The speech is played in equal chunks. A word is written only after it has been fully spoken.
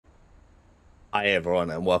Hi everyone,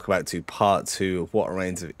 and welcome back to part 2 of What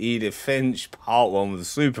Remains of Edith Finch. Part 1 was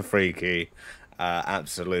super freaky,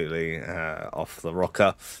 absolutely off the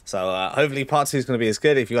rocker. So hopefully part 2 is going to be as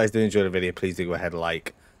good. If you guys do enjoy the video, please do go ahead and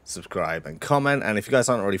like, subscribe, and comment. And if you guys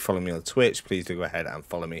aren't already following me on Twitch, please do go ahead and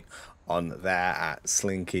follow me on there at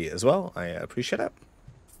Slinky as well. I appreciate it.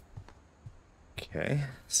 Okay,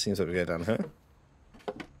 seems like we go down here.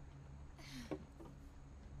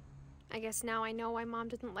 I guess now I know why Mom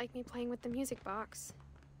didn't like me playing with the music box.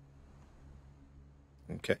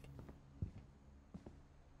 Okay.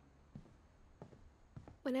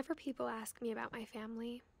 Whenever people ask me about my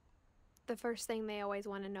family, the first thing they always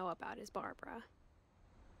want to know about is Barbara.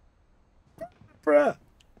 Bruh.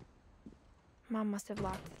 Mom must have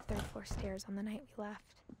locked the third floor stairs on the night we left.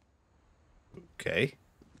 Okay.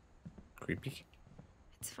 Creepy.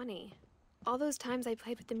 It's funny. All those times I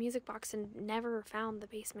played with the music box and never found the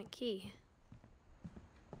basement key.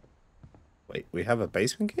 Wait, we have a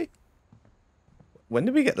basement key? When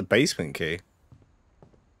did we get the basement key?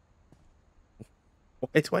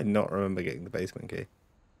 Why do I not remember getting the basement key?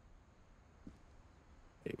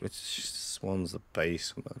 Wait, which one's the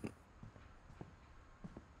basement?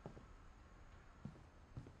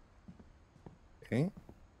 Okay.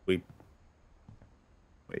 Wait,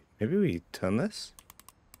 maybe we turn this?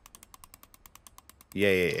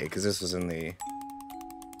 Yeah, because this was in the...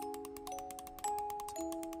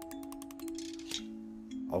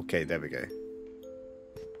 Okay, there we go.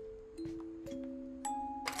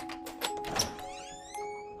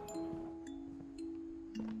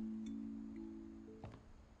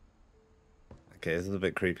 Okay, this is a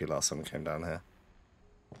bit creepy last time we came down here.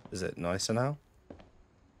 Is it nicer now?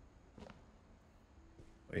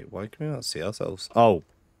 Wait, why can we not see ourselves? Oh!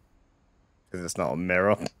 Because it's not a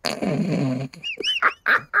mirror.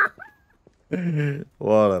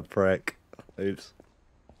 What a prick. Oops.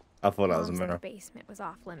 I thought that was a Mom said mirror. the basement was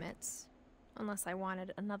off limits, unless I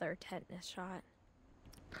wanted another tetanus shot.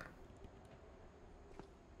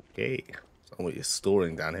 Okay. I don't know what you're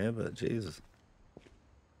storing down here, but Jesus.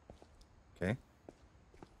 Okay.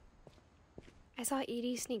 I saw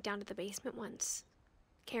Edie sneak down to the basement once,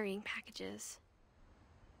 carrying packages.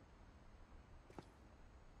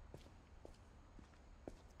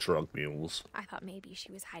 Drug mules. I thought maybe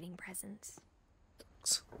she was hiding presents.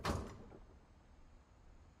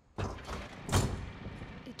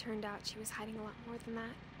 It turned out she was hiding a lot more than that.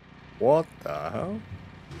 What the hell?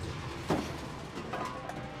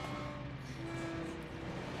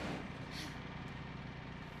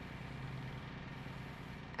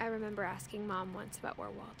 I remember asking Mom once about where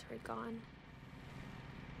Walter had gone.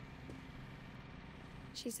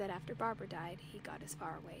 She said after Barbara died, he got as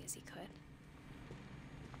far away as he could.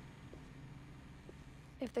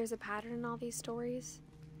 If there's a pattern in all these stories,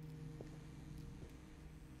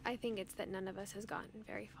 I think it's that none of us has gotten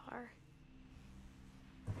very far.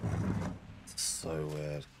 So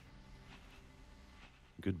weird.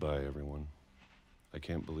 Goodbye, everyone. I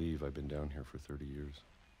can't believe I've been down here for 30 years.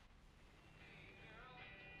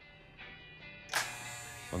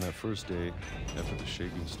 On that first day, after the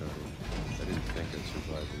shaking started, I didn't think I'd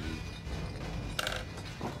survive a week.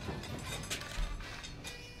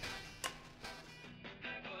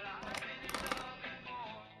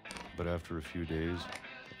 But after a few days,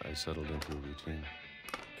 I settled into a routine.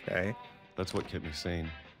 Okay. That's what kept me sane.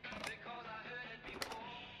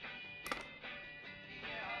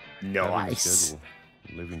 Having a Nice. schedule,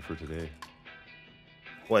 living for today.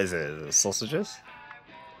 What is it? The sausages?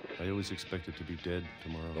 I always expected to be dead I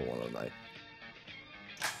tomorrow. don't want to know.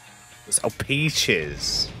 Oh,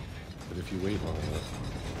 peaches. But if you wait long enough,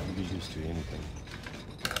 you get used to anything.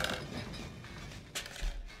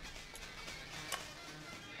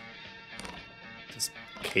 Just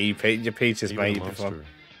keep eating your peaches, Even mate. a You'll be fine. monster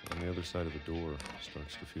on the other side of the door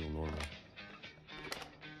starts to feel normal.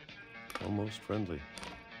 Almost friendly.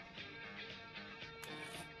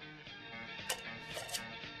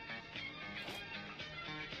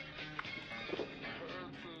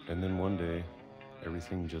 And then one day,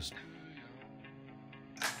 everything just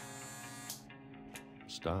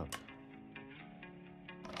stopped.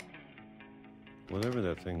 Whatever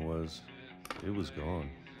that thing was, it was gone.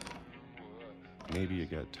 Maybe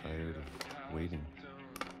it got tired of waiting.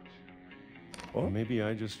 Or What? maybe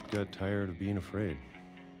I just got tired of being afraid.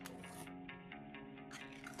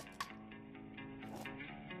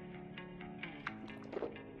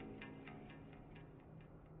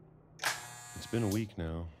 It's been a week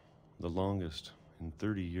now, the longest in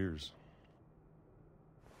 30 years.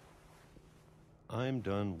 I'm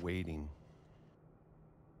done waiting.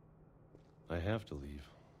 I have to leave.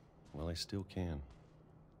 Well, I still can.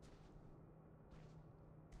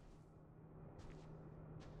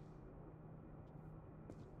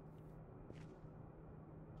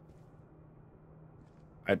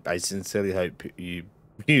 I sincerely hope you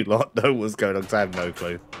lot know what's going on, because I have no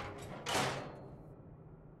clue.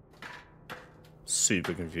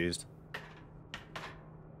 Super confused.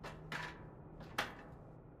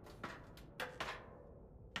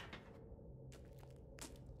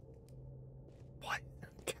 Why is there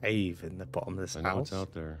a cave in the bottom of this house? I know it's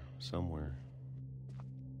out there somewhere.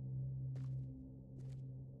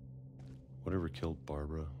 Whatever killed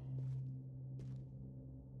Barbara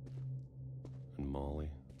and Molly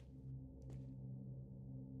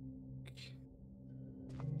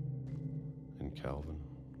and Calvin.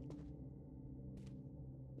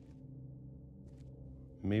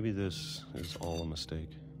 Maybe this is all a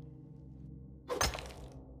mistake.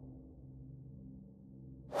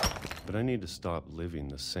 But I need to stop living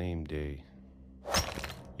the same day,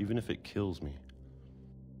 even if it kills me.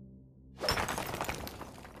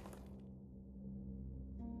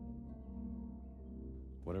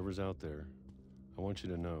 Whatever's out there, I want you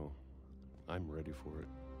to know I'm ready for it.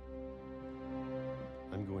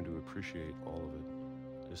 I'm going to appreciate all of it,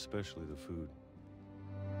 especially the food.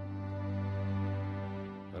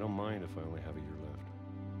 I don't mind if I only have a year left,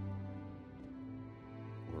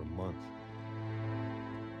 or a month,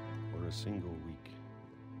 or a single week.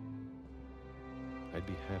 I'd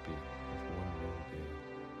be happy with one real day.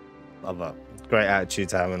 Love that. Great attitude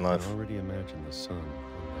to have in life. I already imagine the sun on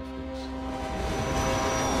my face.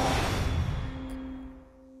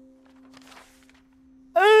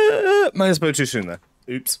 Might have spoke too soon there.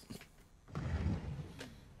 Oops.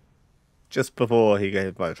 Just before he got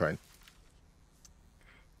hit by a train.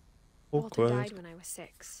 Walter Awkward. died when I was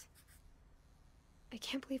 6. I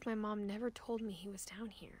can't believe my mom never told me he was down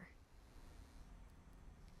here.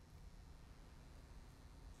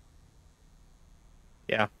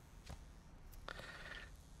 Yeah.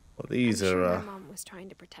 Well, these I'm sure are my mom was trying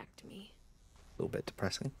to protect me. a little bit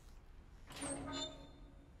depressing.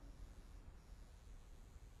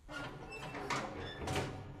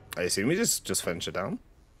 I assume we just venture down.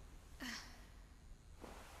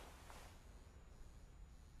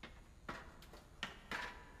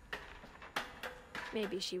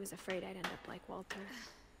 Maybe she was afraid I'd end up like Walter.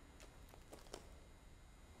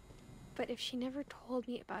 But if she never told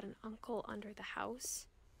me about an uncle under the house,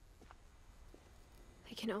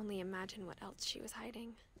 I can only imagine what else she was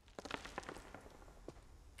hiding.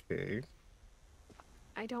 Okay.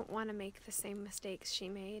 I don't want to make the same mistakes she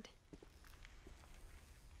made.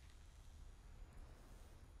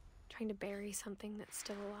 Trying to bury something that's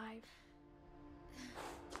still alive.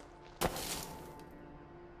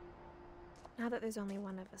 Now that there's only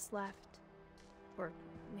one of us left, or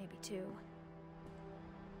maybe 2,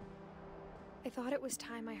 I thought it was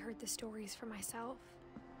time I heard the stories for myself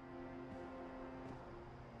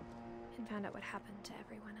and found out what happened to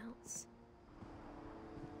everyone else.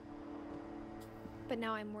 But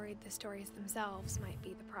now I'm worried the stories themselves might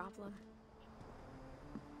be the problem.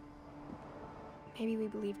 Maybe we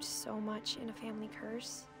believed so much in a family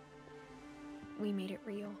curse, we made it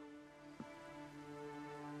real.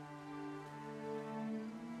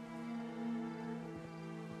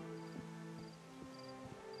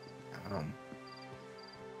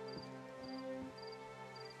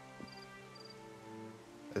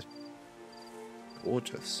 It's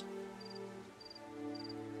gorgeous.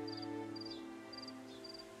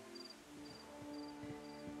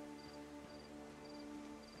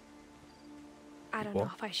 I don't know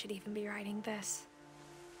if I should even be writing this.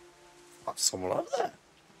 That's someone up there. I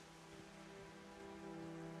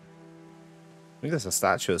think there's a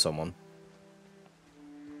statue of someone.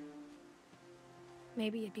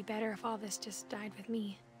 Maybe it'd be better if all this just died with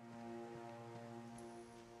me.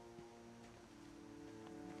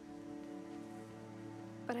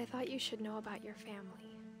 But I thought you should know about your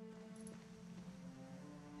family.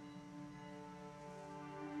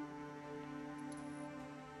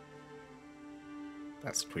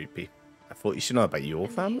 That's creepy. I thought you should know about your And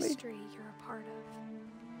the family. history you're a part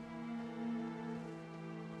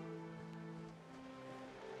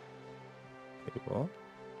of. Wait, what?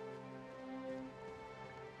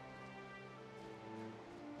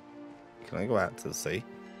 Can I go out to the sea?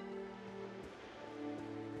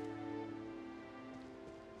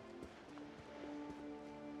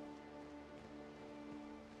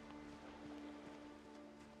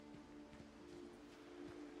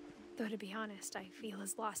 Though to be honest, I feel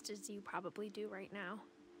as lost as you probably do right now.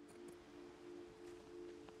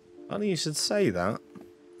 Funny you should say that.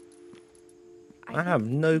 I think have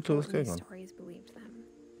no the clue what's people in going on. these stories believed them,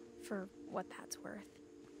 for what that's worth.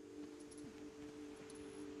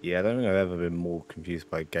 Yeah, I don't think I've ever been more confused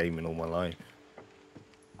by a game in all my life.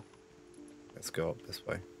 Let's go up this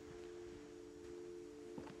way.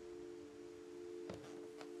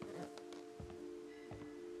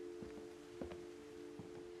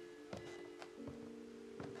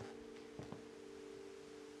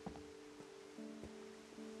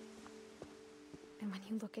 when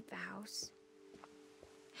you look at the house,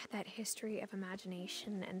 that history of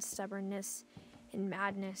imagination and stubbornness and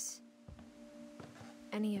madness,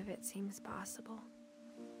 any of it seems possible.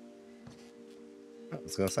 I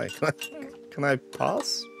was gonna say, can I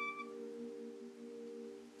pass?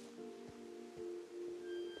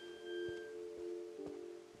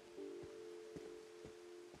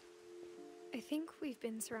 I think we've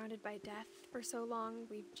been surrounded by death for so long,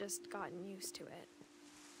 we've just gotten used to it.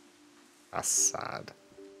 That's sad.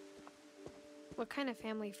 What kind of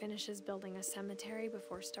family finishes building a cemetery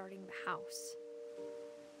before starting the house?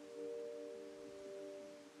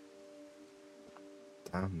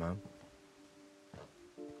 Damn, man.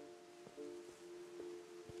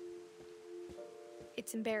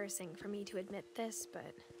 It's embarrassing for me to admit this,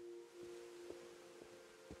 but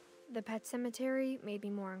the pet cemetery made me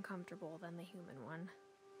more uncomfortable than the human one.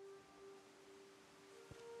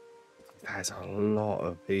 That's a lot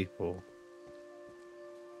of people.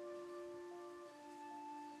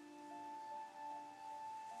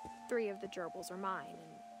 Three of the gerbils are mine,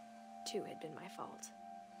 and 2 had been my fault.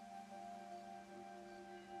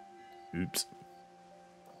 Oops.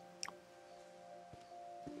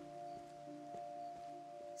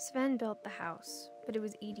 Sven built the house, but it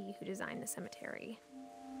was Edie who designed the cemetery.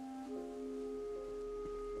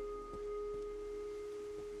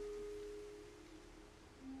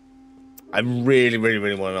 I really want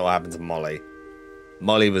to know what happened to Molly.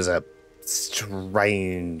 Molly was a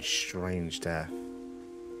strange death.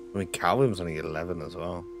 I mean, Calvin was only 11 as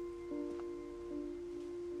well.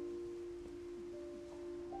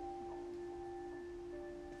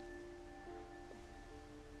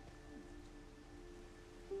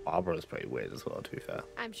 Barbara's pretty weird as well, to be fair.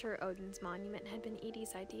 I'm sure Odin's monument had been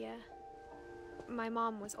Edie's idea. My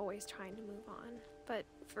mom was always trying to move on, but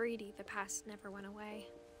for Edie, the past never went away.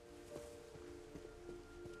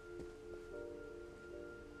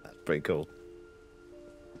 That's pretty cool.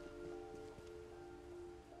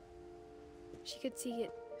 She could see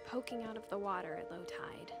it poking out of the water at low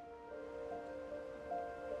tide.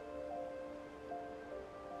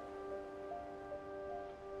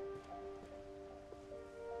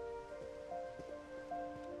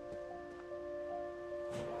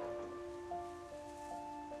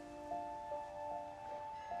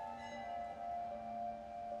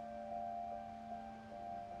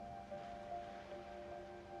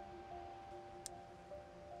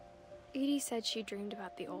 Edie said she dreamed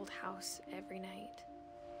about the old house every night.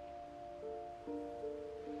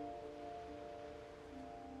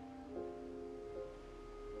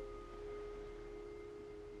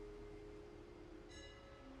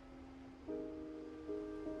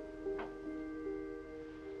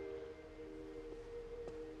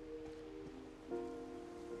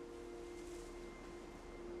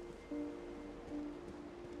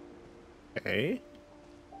 Okay.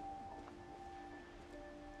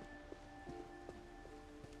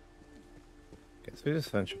 Guess we just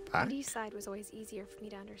venture back. Edie's side was always easier for me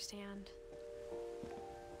to understand.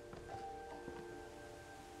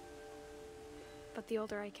 But the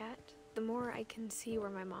older I get, the more I can see where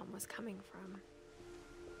my mom was coming from.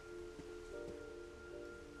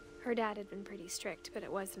 Her dad had been pretty strict, but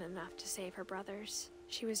it wasn't enough to save her brothers.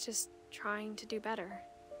 She was just trying to do better.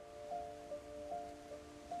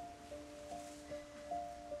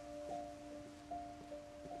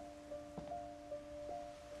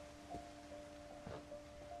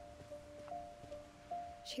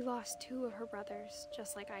 She lost 2 of her brothers,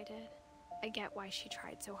 just like I did. I get why she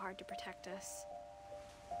tried so hard to protect us.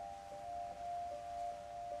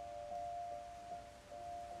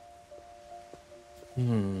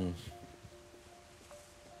 There's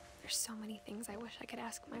so many things I wish I could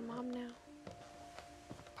ask my mom now.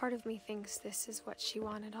 Part of me thinks this is what she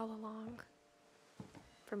wanted all along.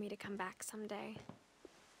 For me to come back someday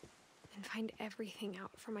and find everything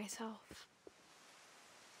out for myself.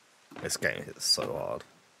 This game is so hard.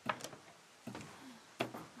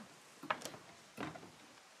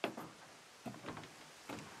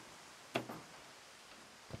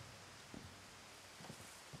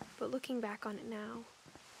 But looking back on it now,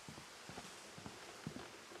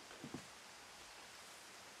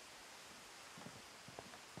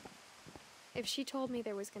 if she told me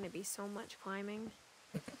there was going to be so much climbing,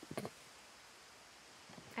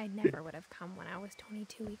 I never would have come when I was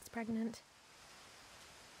 22 weeks pregnant.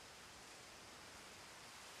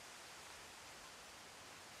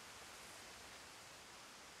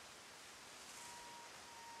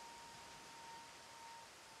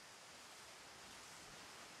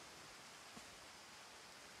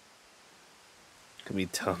 Can we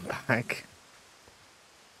turn back?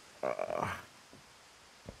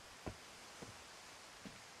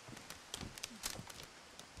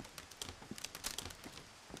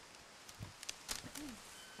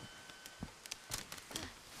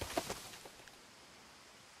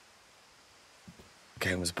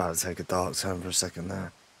 Game was about to take a dark turn for a second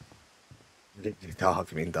there. Literally dark,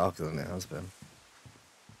 I mean darker than it has been.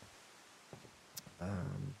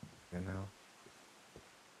 You know.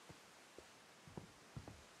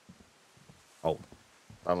 Oh,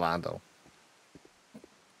 Orlando.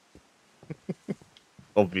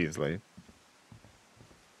 Obviously.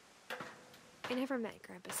 I never met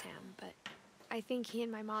Grandpa Sam, but I think he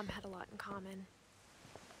and my mom had a lot in common.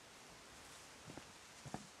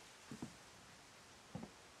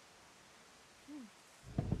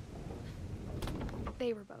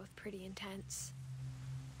 They were both pretty intense.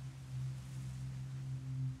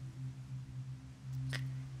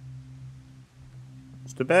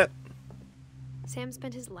 Just a bit. Sam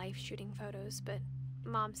spent his life shooting photos, but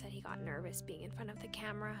Mom said he got nervous being in front of the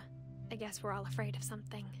camera. I guess we're all afraid of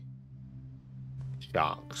something.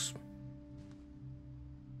 Sharks.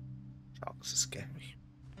 Sharks are scary.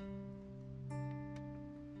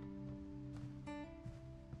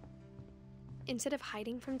 Instead of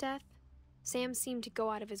hiding from death, Sam seemed to go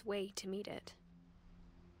out of his way to meet it.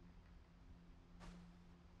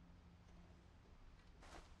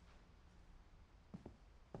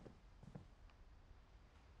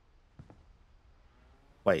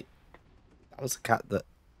 Wait, that was a cat that...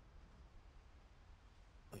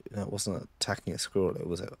 No, it wasn't attacking a squirrel, it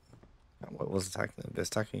was it? What was attacking it? It's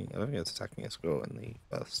attacking... I don't think it was attacking a squirrel in the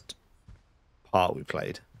first part we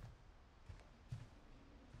played.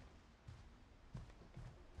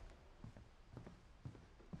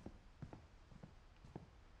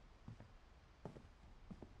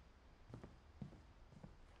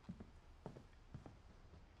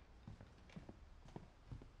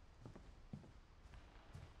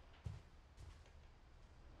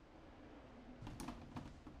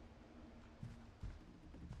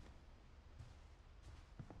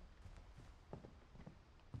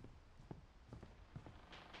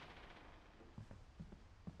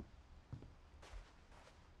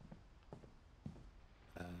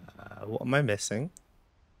 What am I missing?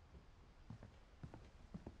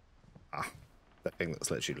 Ah, the thing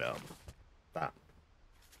that's literally lit up. That.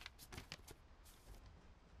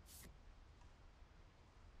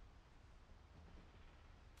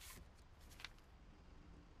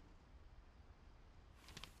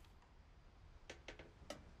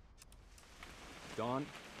 Dawn,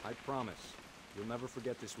 I promise, you'll never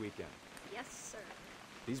forget this weekend. Yes, sir.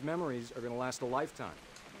 These memories are gonna last a lifetime.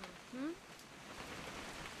 Hmm?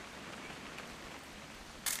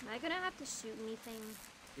 Am I gonna have to shoot anything?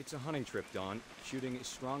 It's a hunting trip, Dawn. Shooting is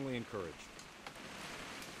strongly encouraged.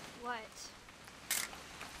 What?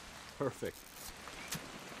 Perfect.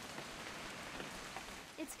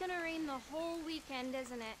 It's gonna rain the whole weekend,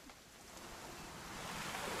 isn't it?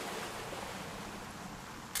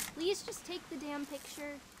 Please just take the damn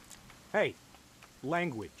picture. Hey,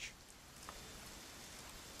 language.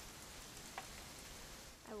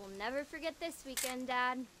 I will never forget this weekend,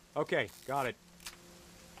 Dad. Okay, got it.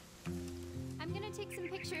 I'm gonna take some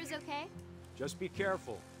pictures, okay? Just be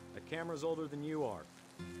careful. The camera's older than you are.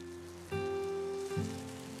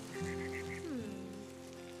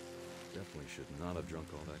 Definitely should not have drunk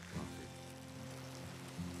all that coffee.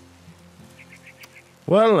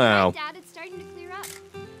 Well now. Right, Dad, it's starting to clear up.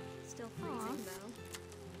 Still freezing,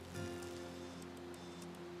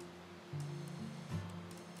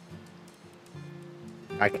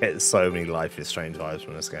 though. I get so many Life is Strange vibes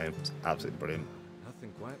from this game. It's absolutely brilliant.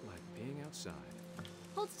 Nothing quite like being outside.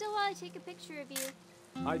 Hold still while I take a picture of you.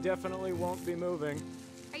 I definitely won't be moving.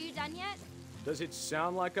 Are you done yet? Does it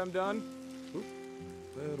sound like I'm done? Oop.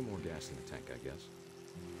 A little more gas in the tank, I guess.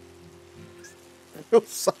 I feel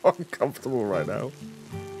so uncomfortable right now.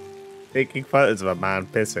 Taking photos of a man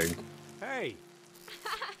pissing. Hey!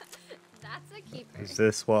 That's a keeper. Is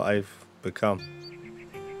this what I've become?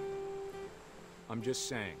 I'm just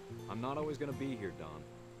saying, I'm not always gonna be here, Don.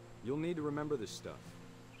 You'll need to remember this stuff,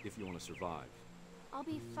 if you want to survive. I'll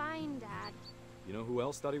be fine, Dad. You know who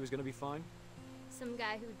else thought he was gonna be fine? Some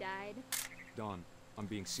guy who died. Don, I'm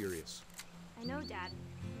being serious. I know, Dad.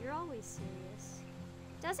 You're always serious.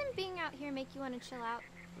 Doesn't being out here make you want to chill out?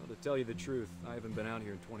 Well, to tell you the truth, I haven't been out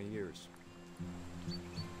here in 20 years.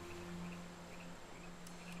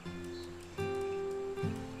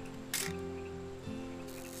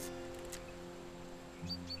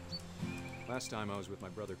 Last time I was with my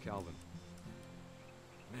brother Calvin.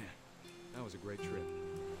 Man, that was a great trip.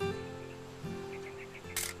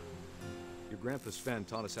 Your grandpa Sven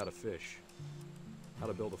taught us how to fish, how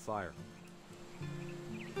to build a fire.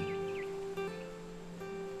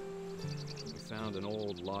 We found an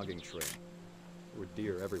old logging trail. There were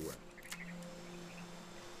deer everywhere.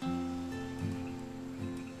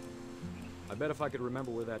 I've bet if I could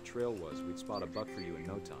remember where that trail was, we'd spot a buck for you in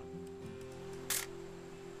no time.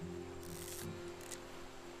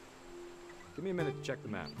 Give me a minute to check the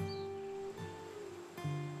map.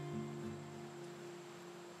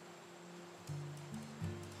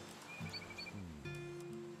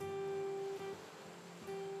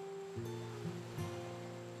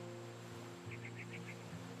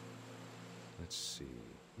 Let's see.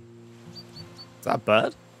 Is that a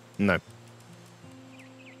bird? No.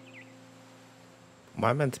 Am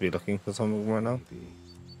I meant to be looking for something right now? Maybe.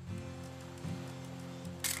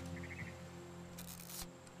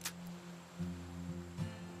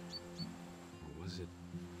 Or was it?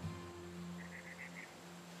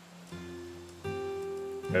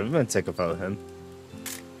 Maybe I'm meant to take a photo of him.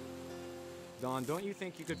 Don, don't you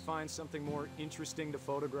think you could find something more interesting to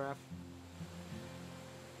photograph?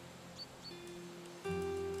 Could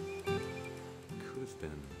have been.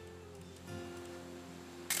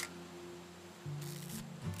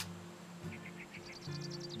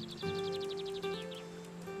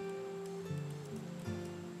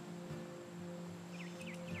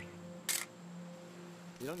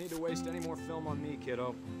 You don't need to waste any more film on me,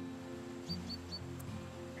 kiddo.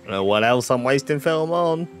 I don't know what else I'm wasting film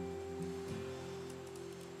on.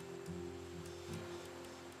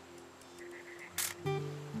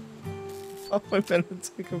 Oh, I'm meant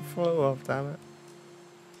to take a photo of, damn it.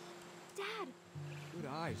 Dad! Good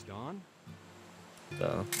eyes, Don.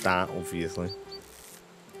 That, obviously.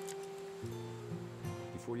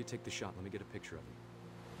 Before you take the shot, let me get a picture of you.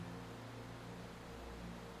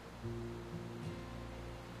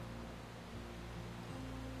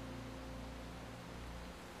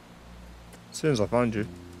 As soon as I find you.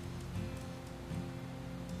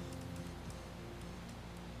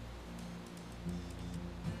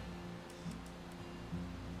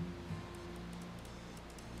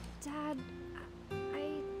 Dad,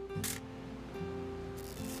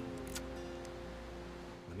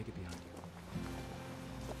 Let me get behind you.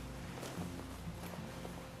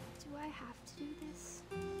 do I have to do this?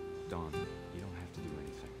 Don, you don't have to do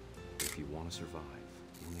anything. If you want to survive,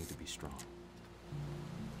 you'll need to be strong.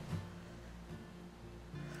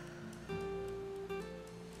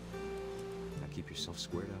 Now keep yourself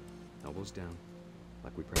squared up, elbows down,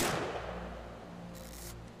 like we practiced.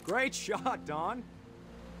 Great shot, Don!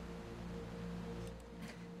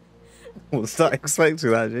 Was not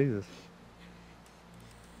expecting that, Jesus.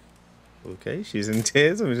 Okay, she's in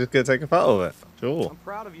tears and we're just gonna take a photo of it. Sure. I'm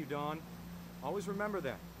proud of you, Don. Always remember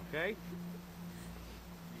that, okay?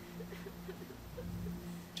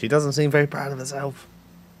 She doesn't seem very proud of herself.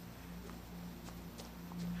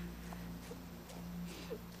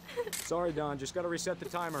 Sorry, Don, just gotta reset the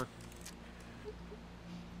timer.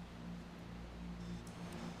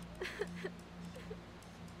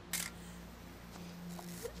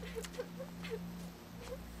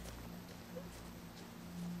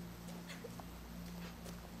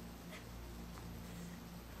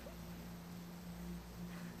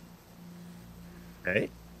 Okay.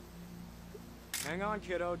 Hang on,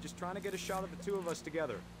 kiddo. Just trying to get a shot of the two of us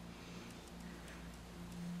together.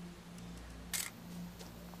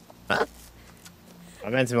 Huh? I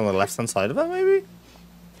meant to be on the left hand side of her, maybe?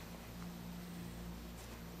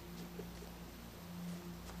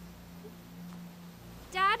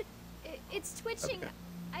 Dad, it's twitching. Okay.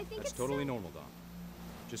 I think That's it's totally so- normal, Don.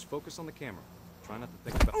 Just focus on the camera. Try not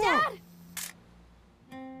to think about. Dad!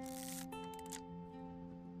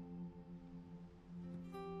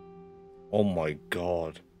 Oh my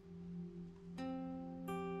god.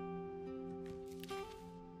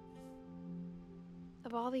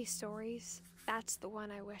 Of all these stories, that's the one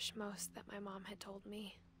I wish most that my mom had told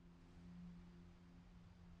me.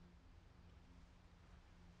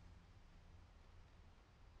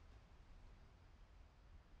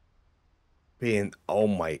 Oh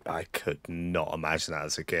my, I could not imagine that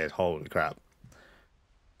as a kid. Holy crap.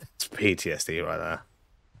 That's PTSD right there.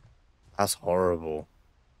 That's horrible.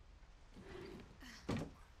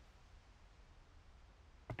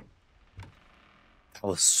 That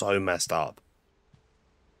was so messed up.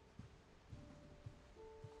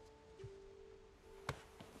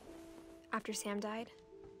 After Sam died,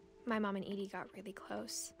 my mom and Edie got really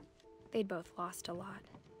close. They'd both lost a lot.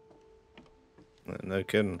 No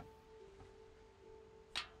kidding.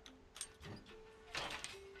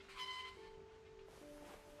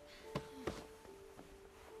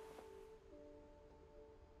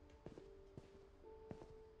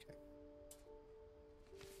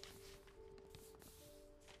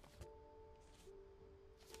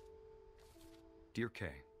 Dear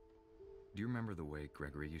Kay, do you remember the way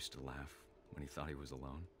Gregory used to laugh when he thought he was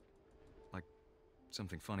alone? Like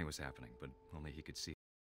something funny was happening, but only he could see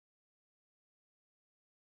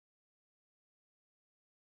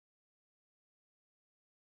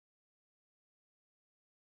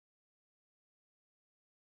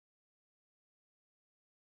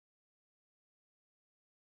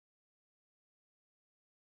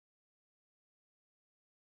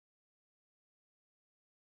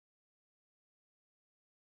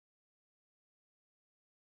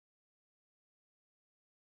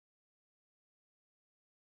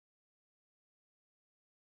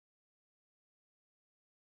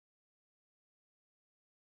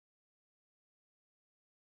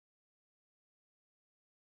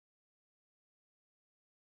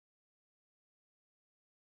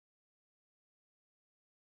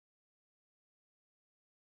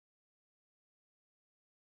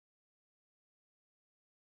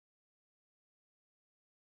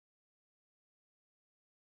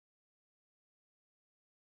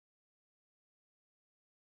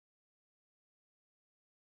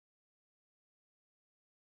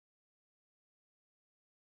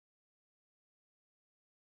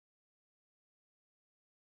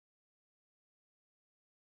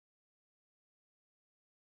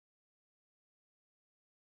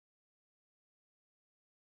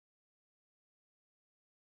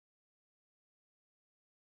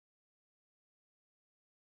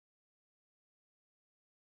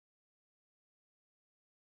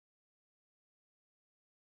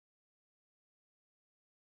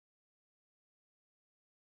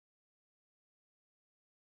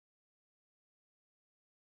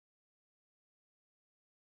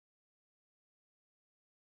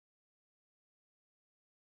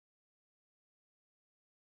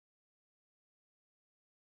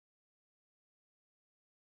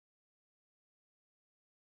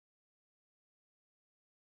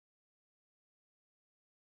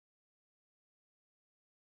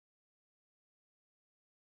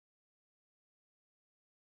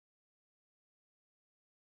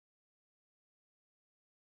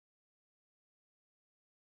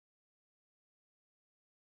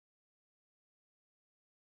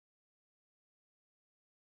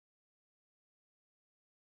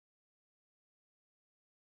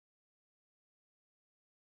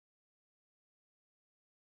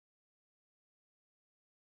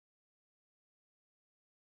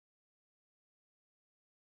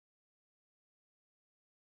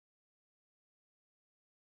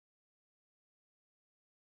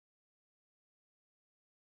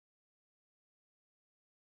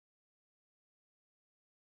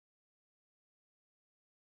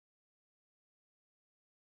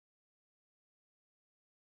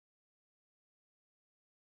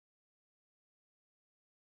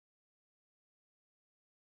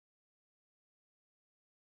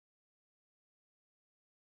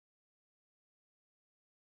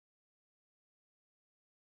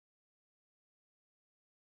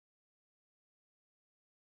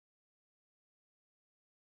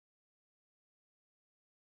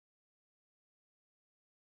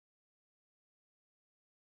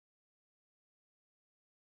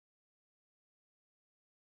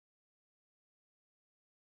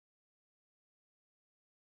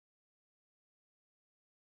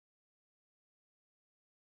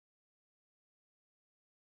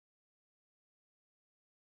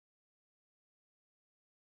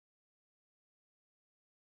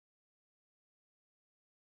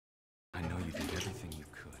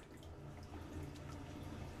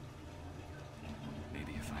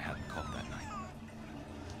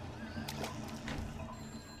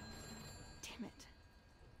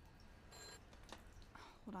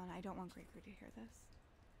I don't want Gregory to hear this.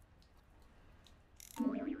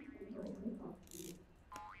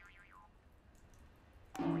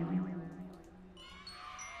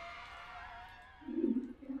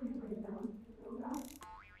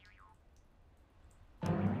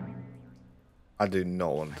 I do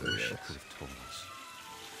not want to do She this. could have told us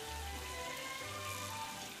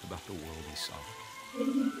about the world we saw.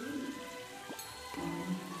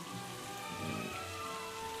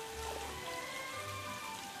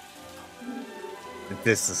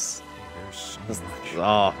 This is... There's so much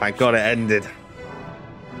Oh, thank God it ended.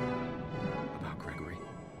 about Gregory.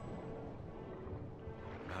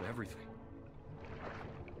 About everything.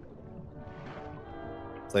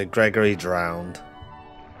 So Gregory drowned.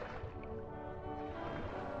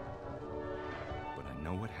 But I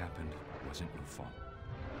know what happened wasn't your fault.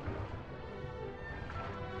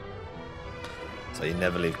 So you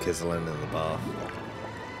never leave kids alone in the bath.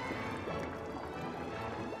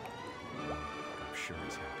 I'm sure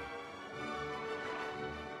he's happy.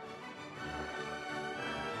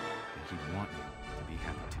 And he'd want you to be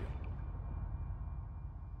happy too.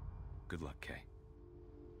 Good luck, Kay.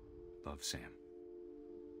 Love, Sam.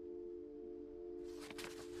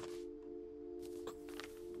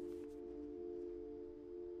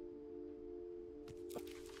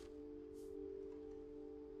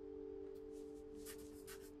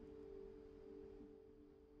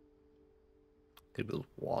 It was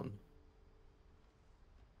one.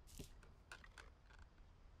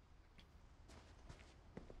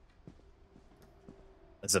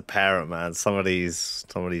 As a parent, man, some of these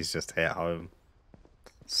just hit home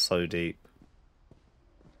so deep.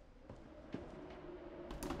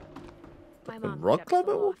 My mom rock moved up club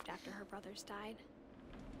to the at all? loft after her brothers died.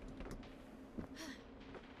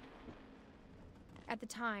 At the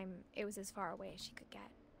time, it was as far away as she could get.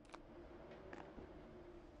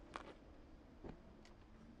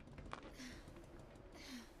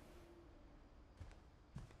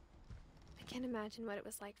 I can't imagine what it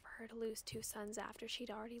was like for her to lose 2 sons after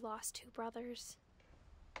she'd already lost 2 brothers.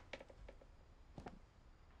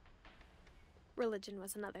 Religion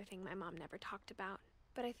was another thing my mom never talked about,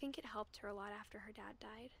 but I think it helped her a lot after her dad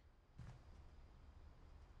died.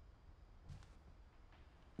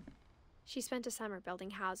 She spent a summer building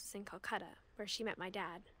houses in Calcutta, where she met my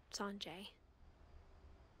dad, Sanjay.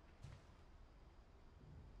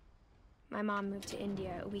 My mom moved to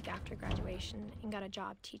India a week after graduation and got a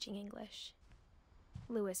job teaching English.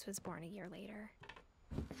 Louis was born a year later.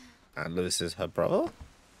 And Lewis is her brother?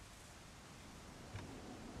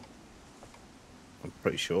 I'm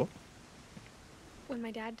pretty sure. When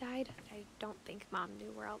my dad died, I don't think Mom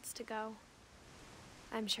knew where else to go.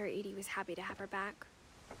 I'm sure Edie was happy to have her back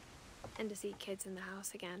and to see kids in the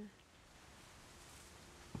house again.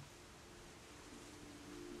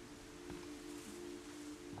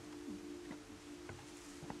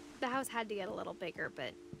 The house had to get a little bigger,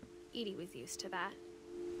 but Edie was used to that.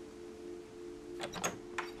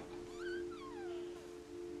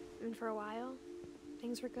 And for a while,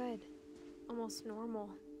 things were good. Almost normal,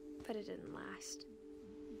 but it didn't last.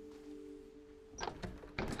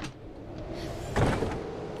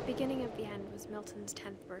 The beginning of the end was Milton's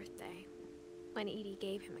 10th birthday, when Edie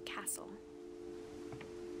gave him a castle.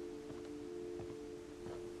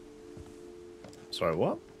 Sorry,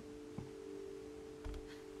 what?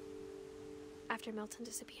 After Milton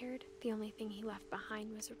disappeared, the only thing he left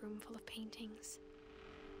behind was a room full of paintings.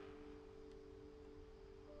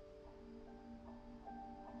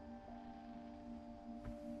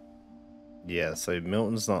 Yeah, so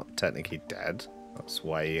Milton's not technically dead. That's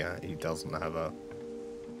why he doesn't have a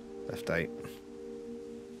death date.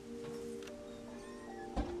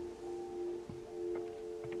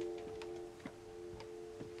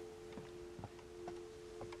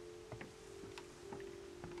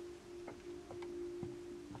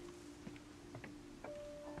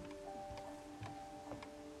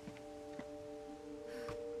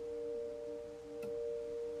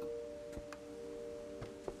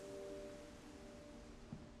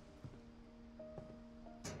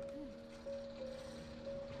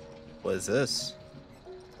 What is this?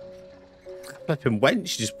 Flipping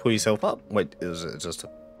wench, you just pull yourself up. Wait, is it just a...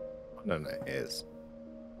 No, it is.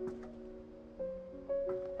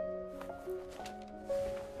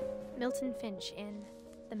 Milton Finch in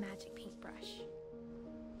The Magic Paintbrush.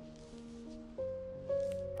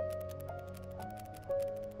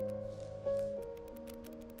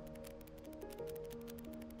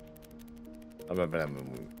 I remember that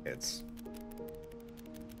when we were kids.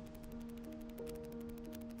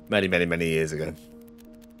 Many, many, many years ago.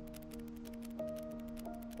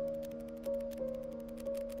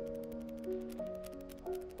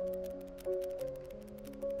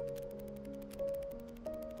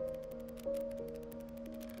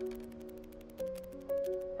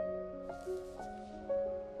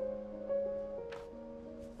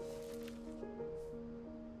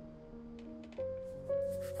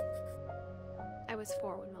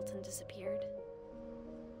 Milton disappeared.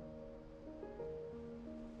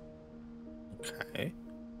 Okay.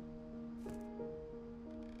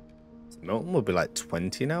 Milton will be like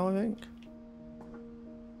 20 now, I think.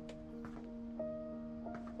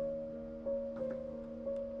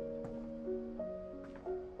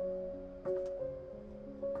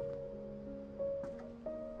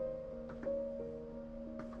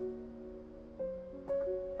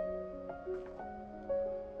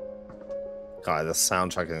 God, the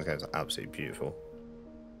soundtrack in this game is absolutely beautiful.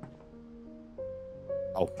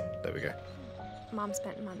 Oh, there we go. Mom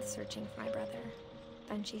spent months searching for my brother.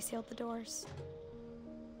 Then she sealed the doors.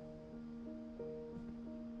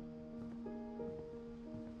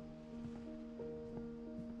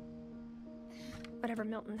 Whatever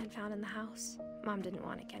Milton had found in the house, Mom didn't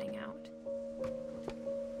want it getting out.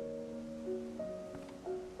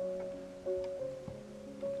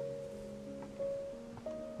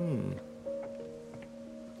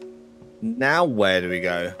 Now where do we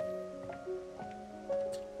go?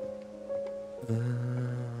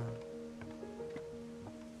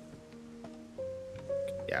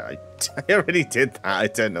 Yeah, I already did that. I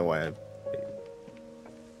don't know where.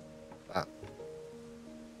 That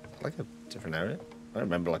like a different area. I don't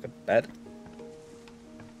remember like a bed.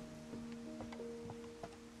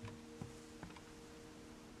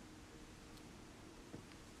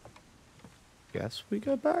 Guess we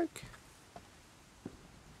go back.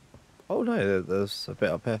 Oh no, there's a bit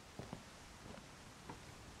up here.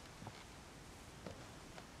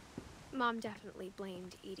 Mom definitely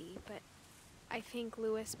blamed Edie, but I think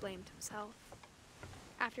Lewis blamed himself.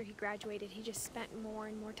 After he graduated, he just spent more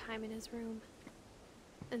and more time in his room.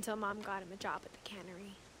 Until Mom got him a job at the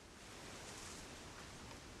cannery.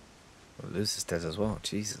 Well, Lewis is dead as well.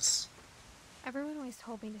 Jesus. Everyone always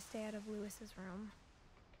told me to stay out of Lewis's room.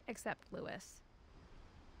 Except Lewis.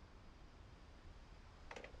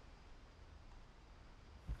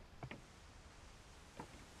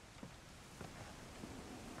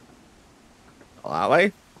 All that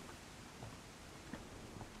way.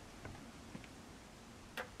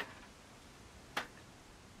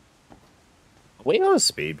 Are we on a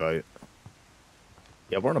speedboat?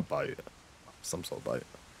 Yeah, we're on a boat. Some sort of boat.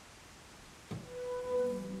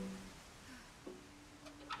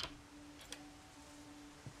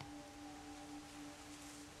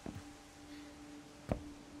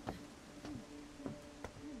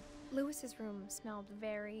 Lewis's room smelled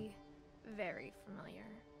very, very familiar.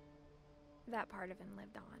 That part of him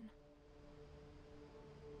lived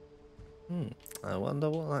on. I wonder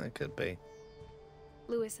what that could be.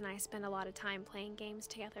 Lewis and I spent a lot of time playing games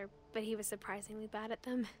together, but he was surprisingly bad at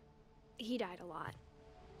them. He died a lot.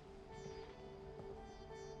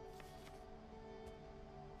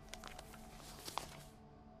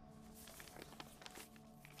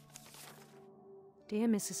 Dear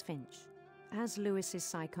Mrs. Finch, as Lewis's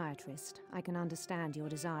psychiatrist, I can understand your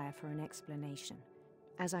desire for an explanation.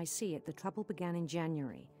 As I see it, the trouble began in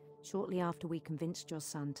January, shortly after we convinced your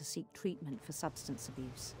son to seek treatment for substance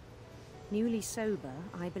abuse. Newly sober,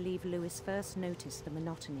 I believe Lewis first noticed the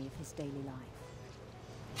monotony of his daily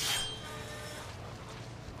life.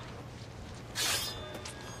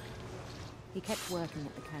 He kept working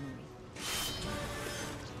at the cannery,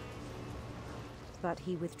 but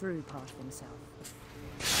he withdrew part of himself.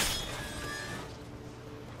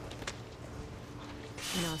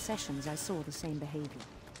 In our sessions, I saw the same behavior.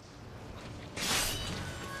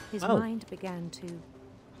 His mind began to...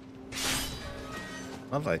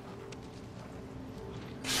 Lovely.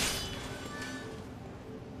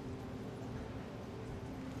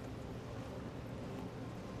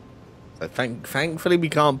 So thankfully we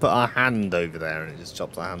can't put our hand over there and it just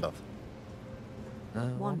chops our hand off.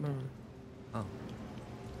 wandered. Oh.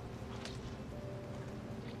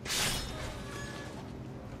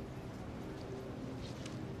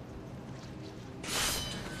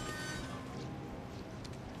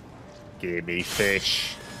 Give me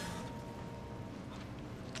fish.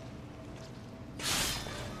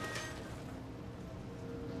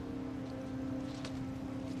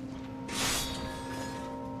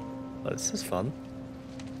 Oh, this is fun.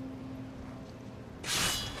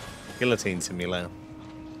 Guillotine simulator.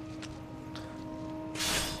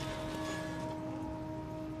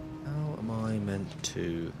 How am I meant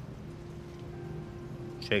to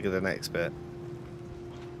trigger the next bit?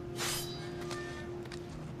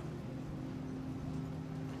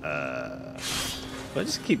 Do I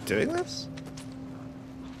just keep doing this?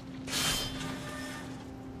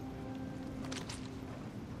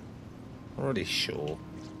 I'm already sure.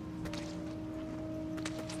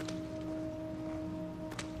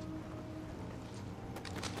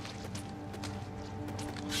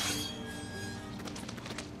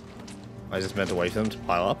 I just meant to wait for them to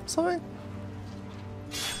pile up or something?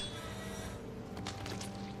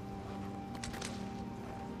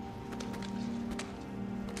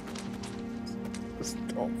 This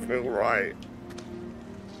don't feel right.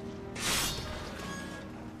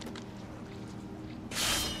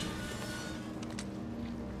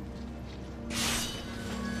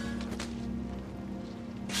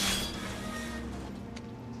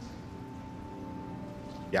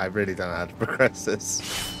 Yeah, I really don't know how to progress this.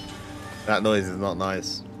 That noise is not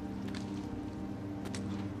nice.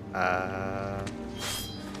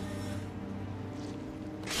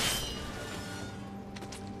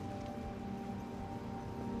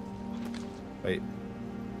 Wait.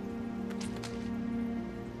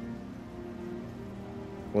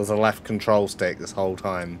 Was the left control stick this whole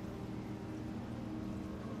time?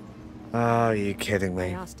 Oh, are you kidding me? I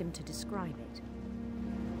asked him to describe it.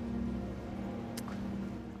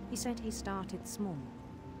 He said he started small,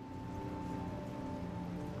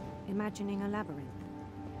 imagining a labyrinth.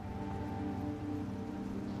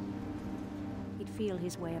 He'd feel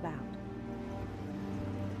his way about.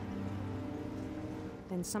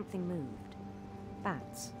 Then something moved.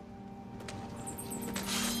 Bats.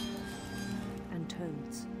 And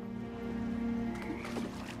toads.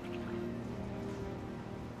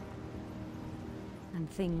 And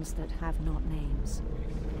things that have not names.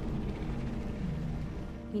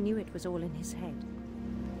 He knew it was all in his head.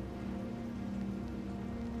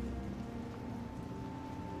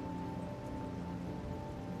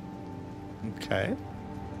 Okay.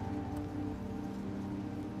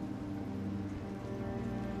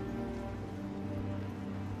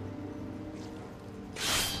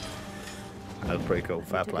 That's pretty cool.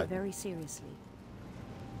 Fair He took play. it very seriously.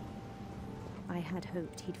 I had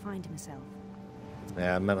hoped he'd find himself.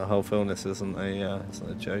 Yeah, mental health illness isn't a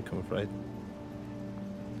joke, I'm afraid.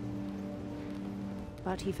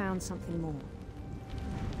 But he found something more.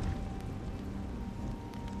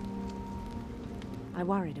 I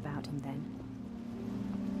worried about him then.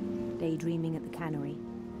 Daydreaming at the cannery.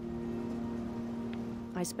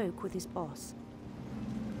 I spoke with his boss.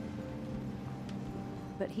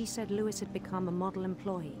 But he said Lewis had become a model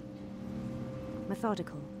employee.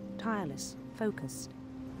 Methodical, tireless, focused.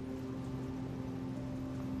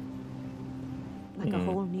 Like a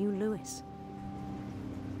whole new Lewis.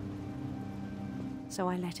 So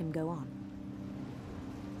I let him go on.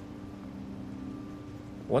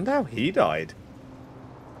 Wonder how he died.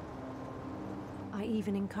 I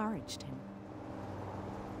even encouraged him.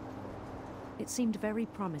 It seemed very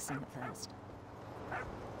promising at first.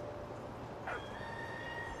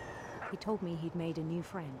 He told me he'd made a new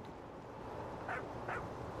friend.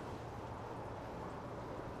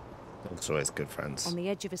 It's always good friends. On the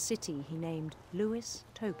edge of a city he named Lewis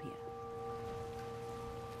Topia.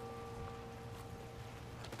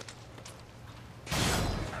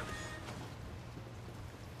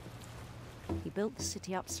 He built the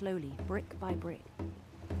city up slowly, brick by brick.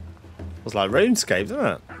 It was like RuneScape, didn't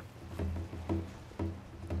it?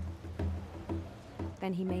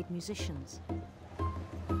 Then he made musicians.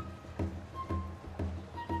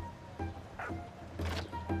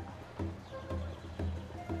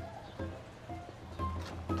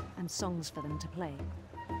 And songs for them to play.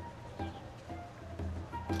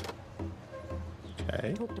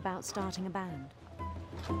 Okay. Talked about starting a band.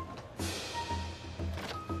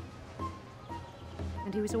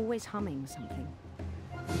 And he was always humming something.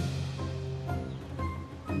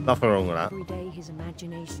 Nothing wrong with that. Every day his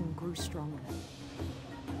imagination grew stronger.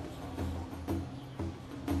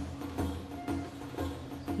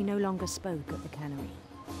 He no longer spoke at the cannery.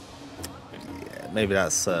 Yeah, maybe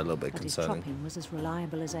that's a little bit But his concerning. chopping was as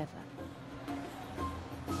reliable as ever.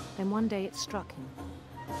 Then one day it struck him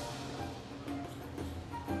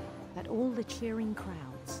that all the cheering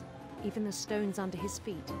crowds, even the stones under his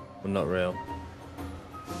feet, Well, not real.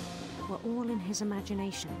 were all in his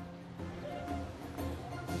imagination.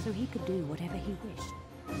 So he could do whatever he wished.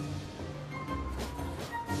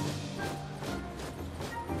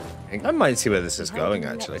 I might see where this is He held going,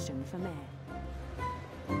 an actually. election for mayor.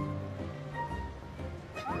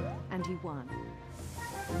 And he won.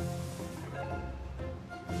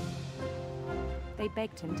 They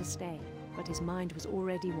begged him to stay, but his mind was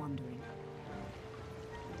already wandering.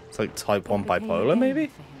 It's like type 1 It became bipolar, an maybe?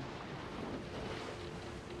 end for him.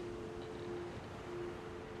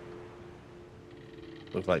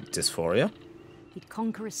 Look like dysphoria. He'd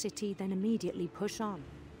conquer a city, then immediately push on.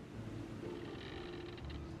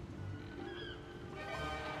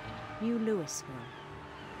 New Louisville.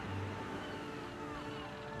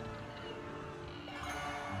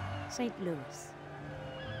 St. Louis.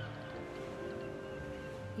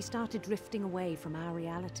 He started drifting away from our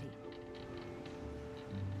reality.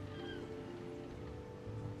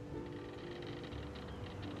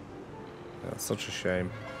 That's such a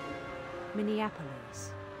shame.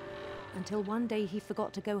 Minneapolis. Until one day he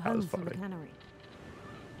forgot to go home from the funny. cannery.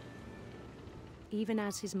 Even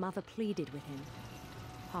as his mother pleaded with him,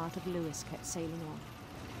 part of Lewis kept sailing on.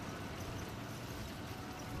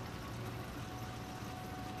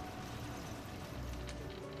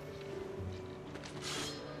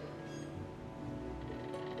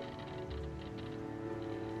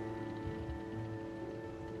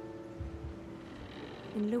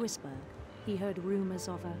 In Lewisburg, he heard rumors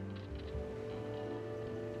of a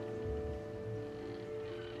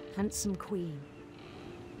handsome queen.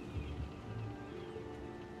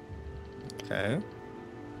 Okay.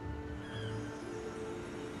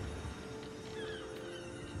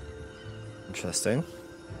 Interesting.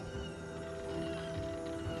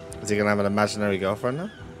 Is he gonna have an imaginary girlfriend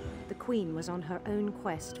now? The queen was on her own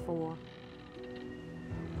quest for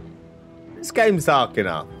This game's dark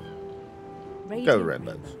enough. radiant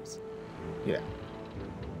Rainbows. rainbows. Yeah.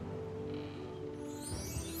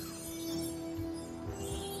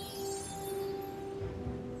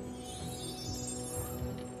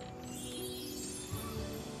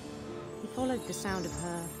 He followed the sound of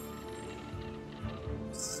her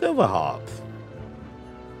Silver harp.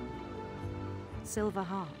 silver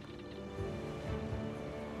harp.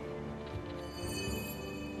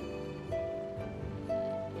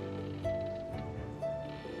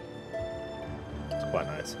 It's quite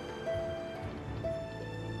nice.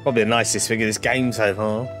 Probably the nicest thing in this game so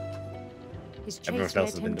far. His Everyone chase else led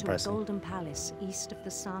has been him to a depressing. golden palace east of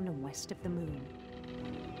the sun and west of the moon.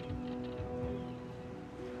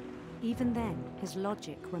 Even then, his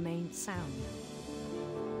logic remained sound.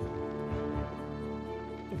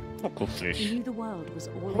 He knew the world was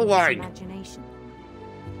all in Why? his imagination.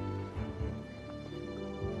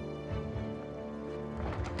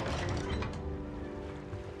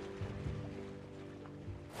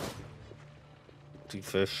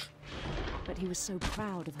 Fish. But he was so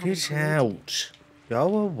proud of having Get created it. out.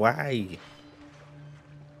 Go away.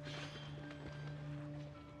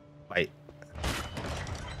 Wait.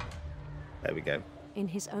 There we go. In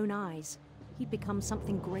his own eyes, he'd become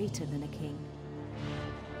something greater than a king.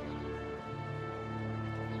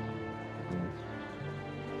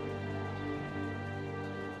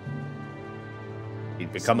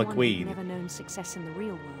 He'd become a Someone who'd queen. never known success in the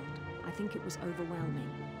real world. I think it was overwhelming.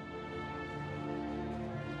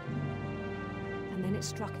 And then it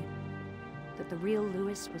struck him that the real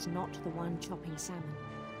Lewis was not the one chopping salmon,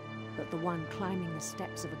 but the one climbing the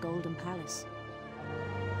steps of a golden palace.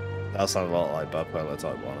 That sounds a lot like Bipolar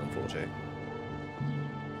Type 1, unfortunately.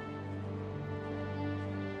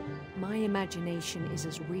 My imagination is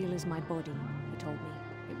as real as my body, he told me.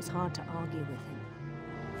 It was hard to argue with him.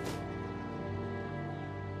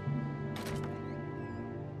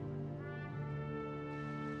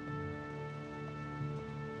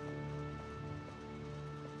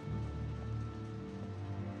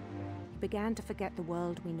 He began to forget the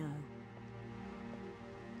world we know.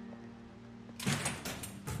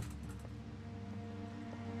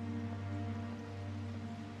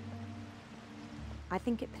 I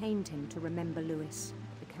think it pained him to remember Lewis,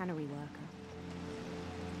 the cannery worker.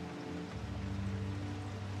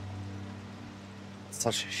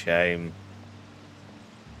 Such a shame.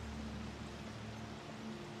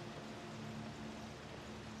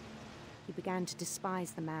 He began to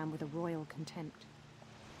despise the man with a royal contempt.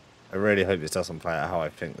 I really hope this doesn't play out how I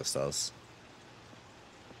think this does.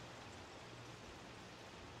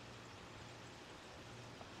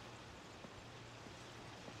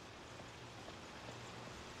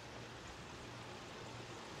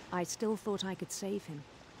 I still thought I could save him.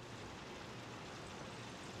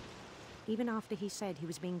 Even after he said he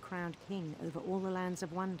was being crowned king over all the lands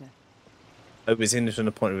of wonder. Hope it's in from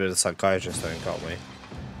the point of view of the psychiatrist, then, can't we?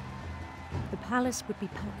 The palace would be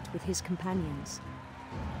packed with his companions.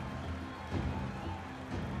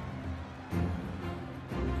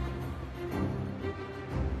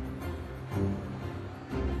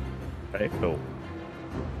 Very cool.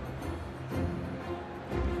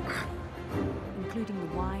 Including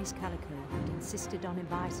the wise Calico who'd insisted on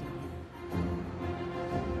inviting him.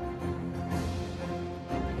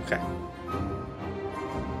 Okay.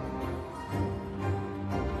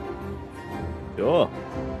 Sure.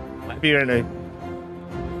 Might be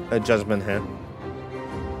a judgment here.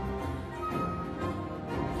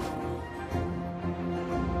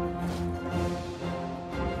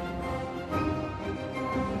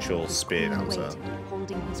 Sure, The spear queen answer. waited,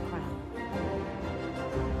 holding his crown.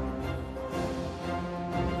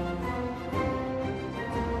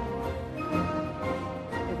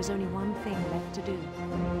 There was only one thing left to do.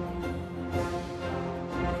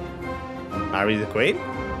 Marry the queen?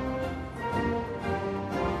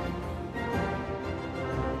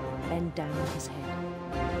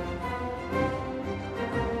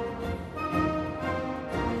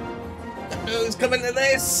 knew it was coming to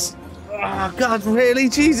this. Oh, God, really?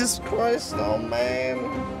 Jesus Christ. Oh, man.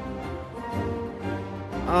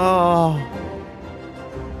 Oh.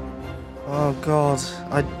 Oh, God.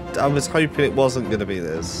 I was hoping it wasn't going to be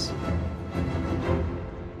this.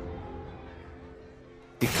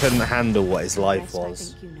 He couldn't handle what his life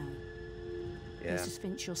was. I think you know. Yeah. Mrs.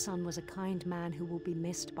 Finch, your son was a kind man who will be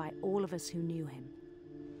missed by all of us who knew him.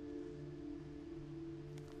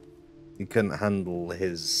 He couldn't handle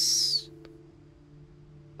his...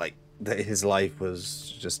 Like, that his life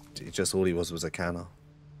was just all he was a canner.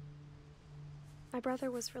 My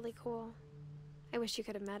brother was really cool. I wish you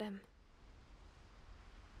could have met him.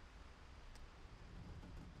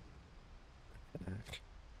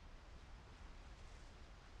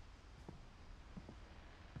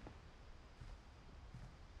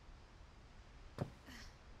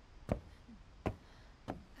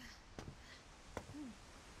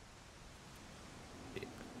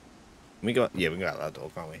 We can go out that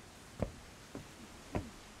door, can't we?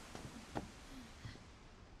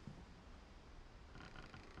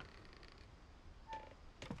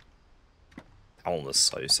 That one was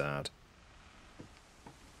so sad.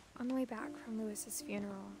 On the way back from Lewis's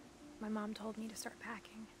funeral, my mom told me to start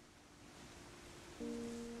packing.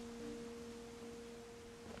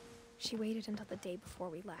 She waited until the day before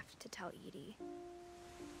we left to tell Edie.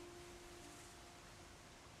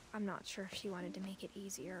 I'm not sure if she wanted to make it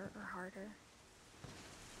easier or harder.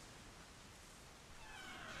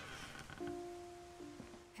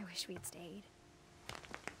 I wish we'd stayed.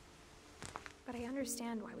 But I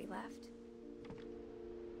understand why we left.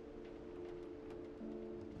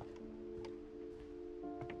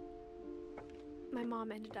 My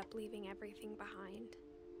mom ended up leaving everything behind.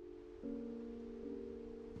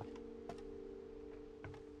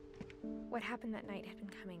 What happened that night had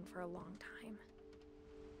been coming for a long time.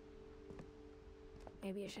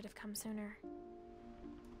 Maybe it should have come sooner.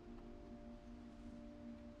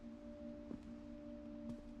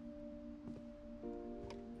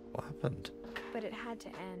 What happened? But it had to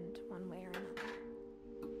end one way or another.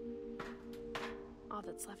 All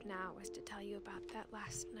that's left now is to tell you about that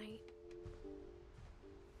last night.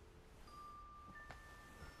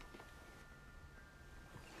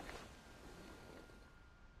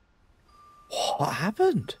 What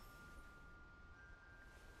happened?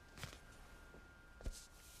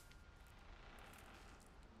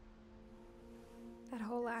 That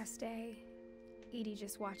whole last day, Edie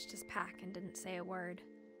just watched us pack and didn't say a word.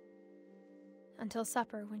 Until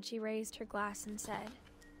supper, when she raised her glass and said,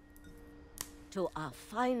 "To our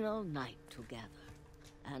final night together,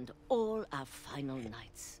 and all our final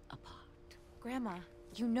nights apart." Grandma,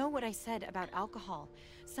 you know what I said about alcohol.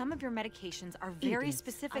 Some of your medications are very Edith,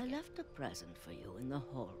 specific. I left a present for you in the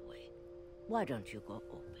hallway. Why don't you go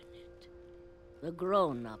open it? The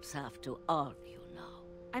grown-ups have to argue now.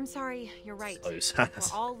 I'm sorry, you're right. So sad.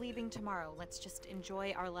 We're all leaving tomorrow. Let's just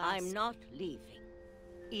enjoy our last... I'm not leaving.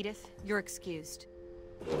 Edith, you're excused.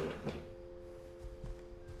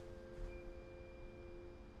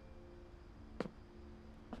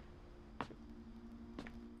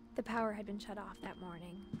 the power had been shut off that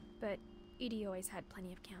morning, but Edie always had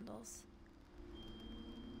plenty of candles.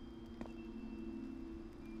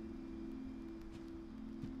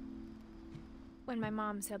 When my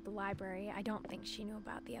mom sailed the library, I don't think she knew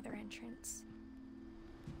about the other entrance.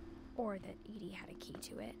 Or that Edie had a key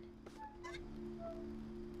to it.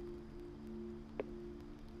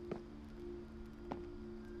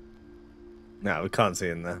 No, we can't see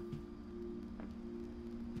in there.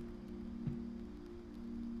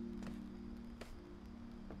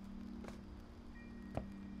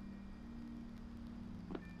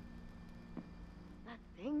 That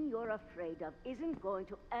thing you're afraid of isn't going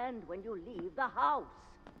to end when you leave the house.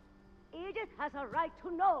 Edith has a right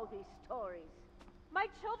to know these stories. My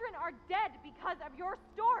children are dead because of your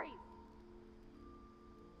stories.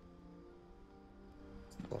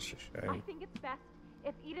 That's a I shame. think it's best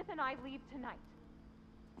if Edith and I leave tonight.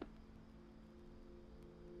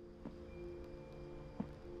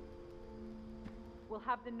 We'll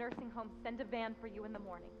have the nursing home send a van for you in the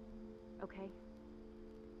morning, okay?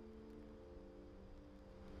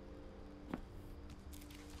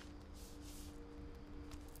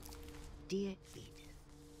 Dear Edith,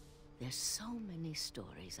 there's so many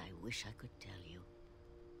stories I wish I could tell you,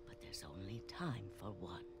 but there's only time for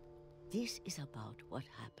one. This is about what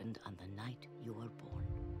happened on the night you were born.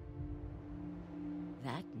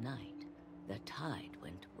 That night, the tide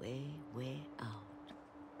went way, way out.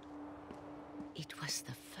 It was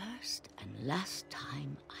the first and last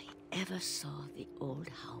time I ever saw the old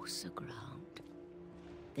house aground.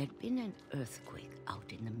 There'd been an earthquake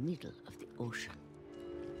out in the middle of the ocean.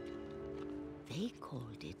 They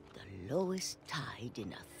called it the lowest tide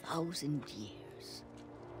in 1,000 years.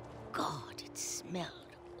 God, it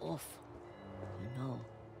smelled awful. You know,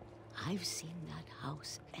 I've seen that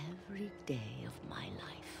house every day of my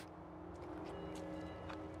life.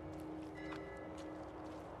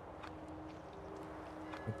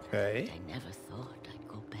 Okay. But I never thought I'd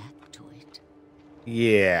go back to it.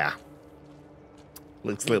 Yeah.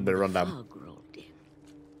 Looks a little bit When run the down. fog rolled in,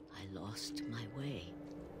 I lost my way.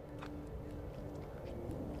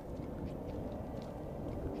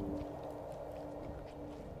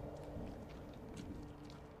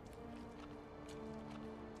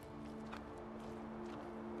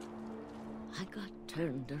 I got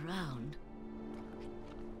turned around.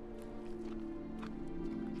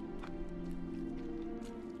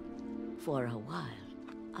 For a while,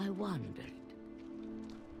 I wandered.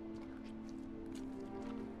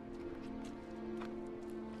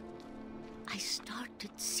 I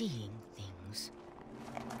started seeing things.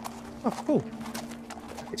 Oh, cool.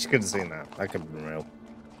 She could have seen that. That could have been real.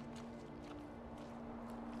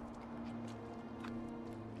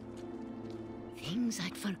 Things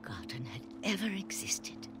I'd forgotten had ever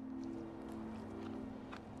existed.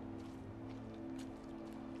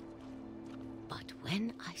 But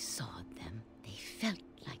when I saw them, they felt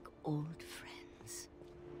like old friends.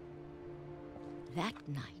 That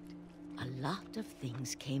night, a lot of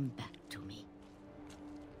things came back to me.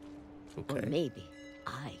 Okay. Or maybe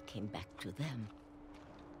I came back to them.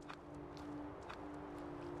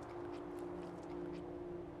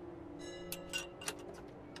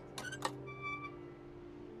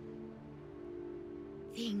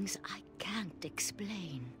 Things I can't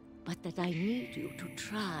explain, but that I need you to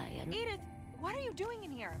try and... Edith, what are you doing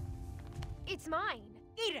in here? It's mine.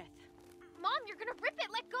 Edith! Mom, you're gonna rip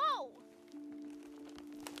it. Let go.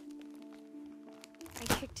 I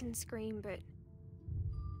kicked and screamed, but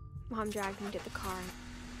Mom dragged me to the car.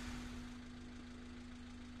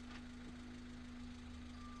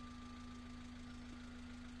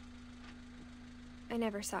 I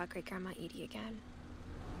never saw Great-Grandma Edie again.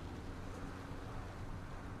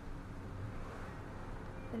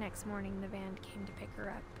 The next morning, the van came to pick her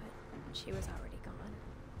up, but she was already gone.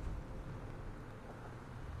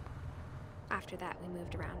 After that, we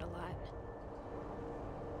moved around a lot.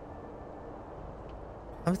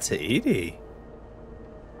 Oh, to Edie.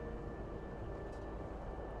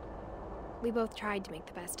 We both tried to make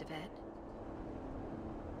the best of it.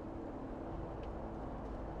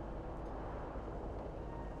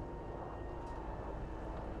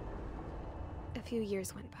 A few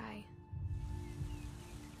years went by.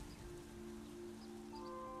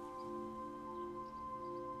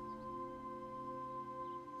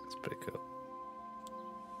 That's pretty cool.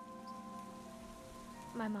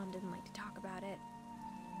 My mom didn't like to talk about it.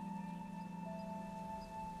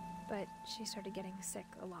 But she started getting sick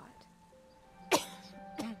a lot.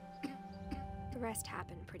 The rest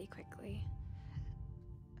happened pretty quickly.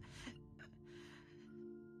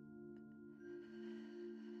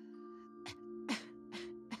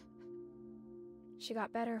 She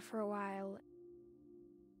got better for a while,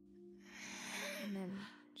 and then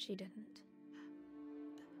she didn't.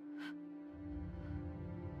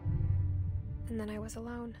 And then I was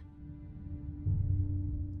alone.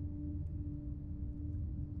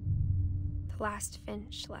 The last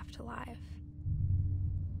Finch left alive.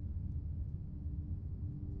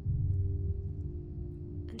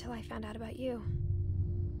 Until I found out about you.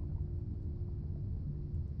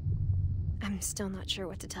 I'm still not sure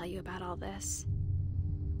what to tell you about all this.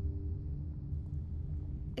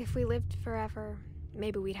 If we lived forever,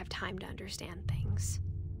 maybe we'd have time to understand things.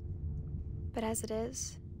 But as it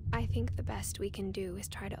is, I think the best we can do is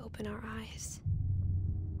try to open our eyes.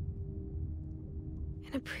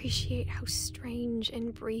 And appreciate how strange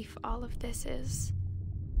and brief all of this is.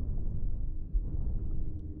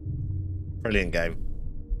 Brilliant game.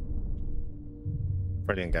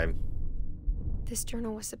 Brilliant game. This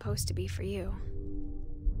journal was supposed to be for you.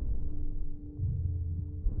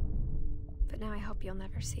 But now I hope you'll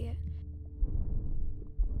never see it.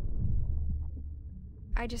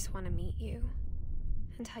 I just want to meet you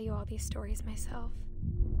and tell you all these stories myself.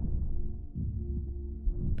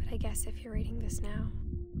 But I guess if you're reading this now,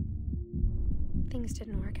 things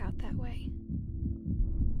didn't work out that way.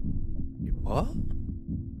 What?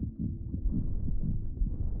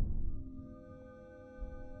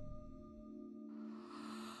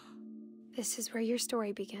 This is where your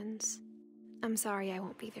story begins. I'm sorry I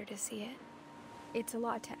won't be there to see it. It's a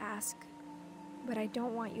lot to ask, but I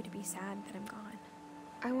don't want you to be sad that I'm gone.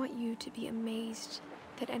 I want you to be amazed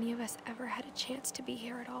that any of us ever had a chance to be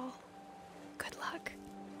here at all. Good luck.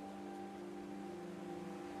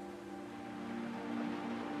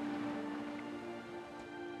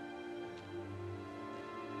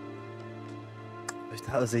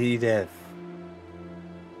 That was Edith.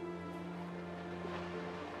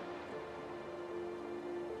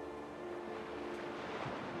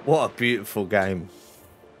 What a beautiful game.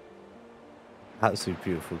 Absolutely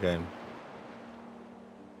beautiful game.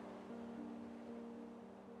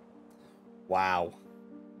 Wow.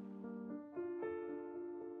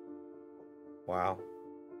 Wow.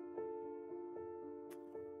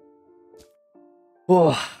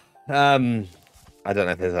 Oh, I don't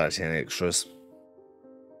know if there's actually any extras.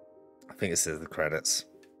 I think it says the credits.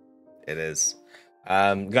 It is.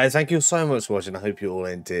 Guys, thank you so much for watching. I hope you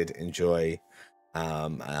all did enjoy.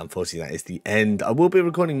 Unfortunately, that is the end. I will be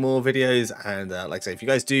recording more videos, and like I say, if you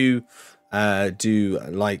guys do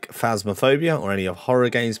like Phasmophobia or any of horror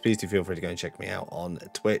games, please do feel free to go and check me out on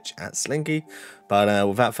Twitch at Slinky. But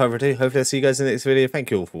without further ado, hopefully I'll see you guys in the next video.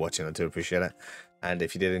 Thank you all for watching. I do appreciate it. And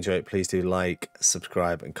if you did enjoy it, please do like,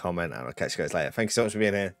 subscribe, and comment, and I'll catch you guys later. Thank you so much for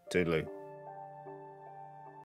being here. Toodaloo.